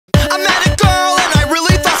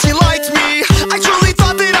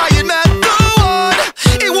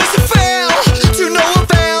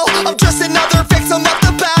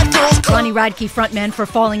Radke, frontman for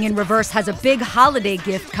Falling in Reverse, has a big holiday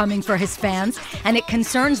gift coming for his fans, and it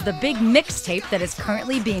concerns the big mixtape that is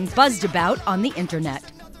currently being buzzed about on the internet.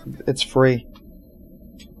 It's free.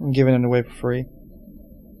 I'm giving it away for free.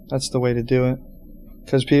 That's the way to do it.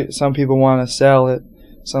 Because some people want to sell it.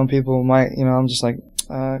 Some people might, I'm just like,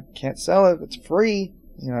 can't sell it. It's free.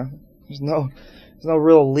 There's no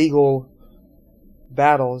real legal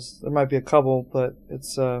battles. There might be a couple, but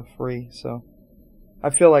it's free. So I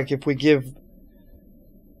feel like if we give,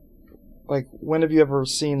 when have you ever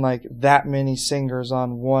seen that many singers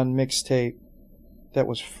on one mixtape that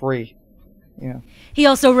was free? He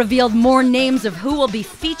also revealed more names of who will be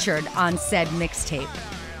featured on said mixtape.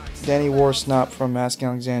 Danny Worsnop from Asking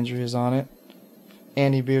Alexandria is on it.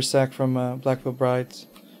 Andy Biersack from Blackville Brides.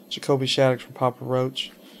 Jacoby Shaddix from Papa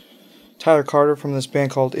Roach. Tyler Carter from this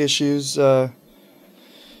band called Issues.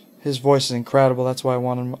 His voice is incredible. That's why I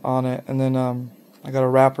want him on it. And then I got a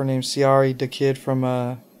rapper named Ciari the Kid from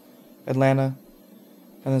Atlanta.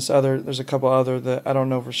 And there's a couple other that I don't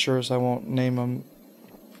know for sure, so I won't name them.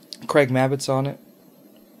 Craig Mabbitt's on it,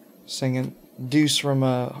 singing. Deuce from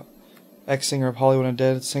ex-singer of Hollywood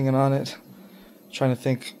Undead is singing on it. I'm trying to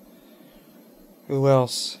think who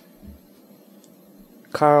else.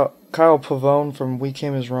 Kyle Pavone from We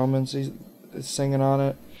Came as Romans is singing on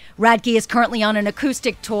it. Radke is currently on an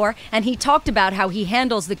acoustic tour, and he talked about how he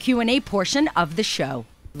handles the Q&A portion of the show.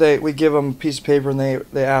 We give them a piece of paper and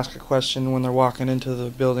they ask a question when they're walking into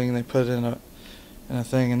the building, and they put it in a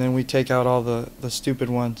thing, and then we take out all the stupid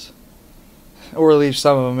ones, or leave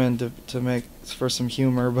some of them in to make for some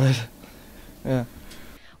humor. But yeah,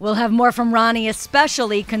 we'll have more from Ronnie,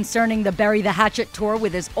 especially concerning the Bury the Hatchet tour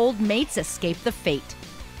with his old mates Escape the Fate.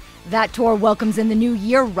 That tour welcomes in the new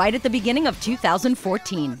year right at the beginning of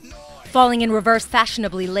 2014. Falling in Reverse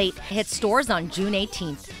Fashionably Late hits stores on June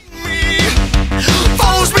 18th.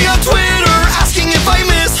 Follows me on Twitter asking if I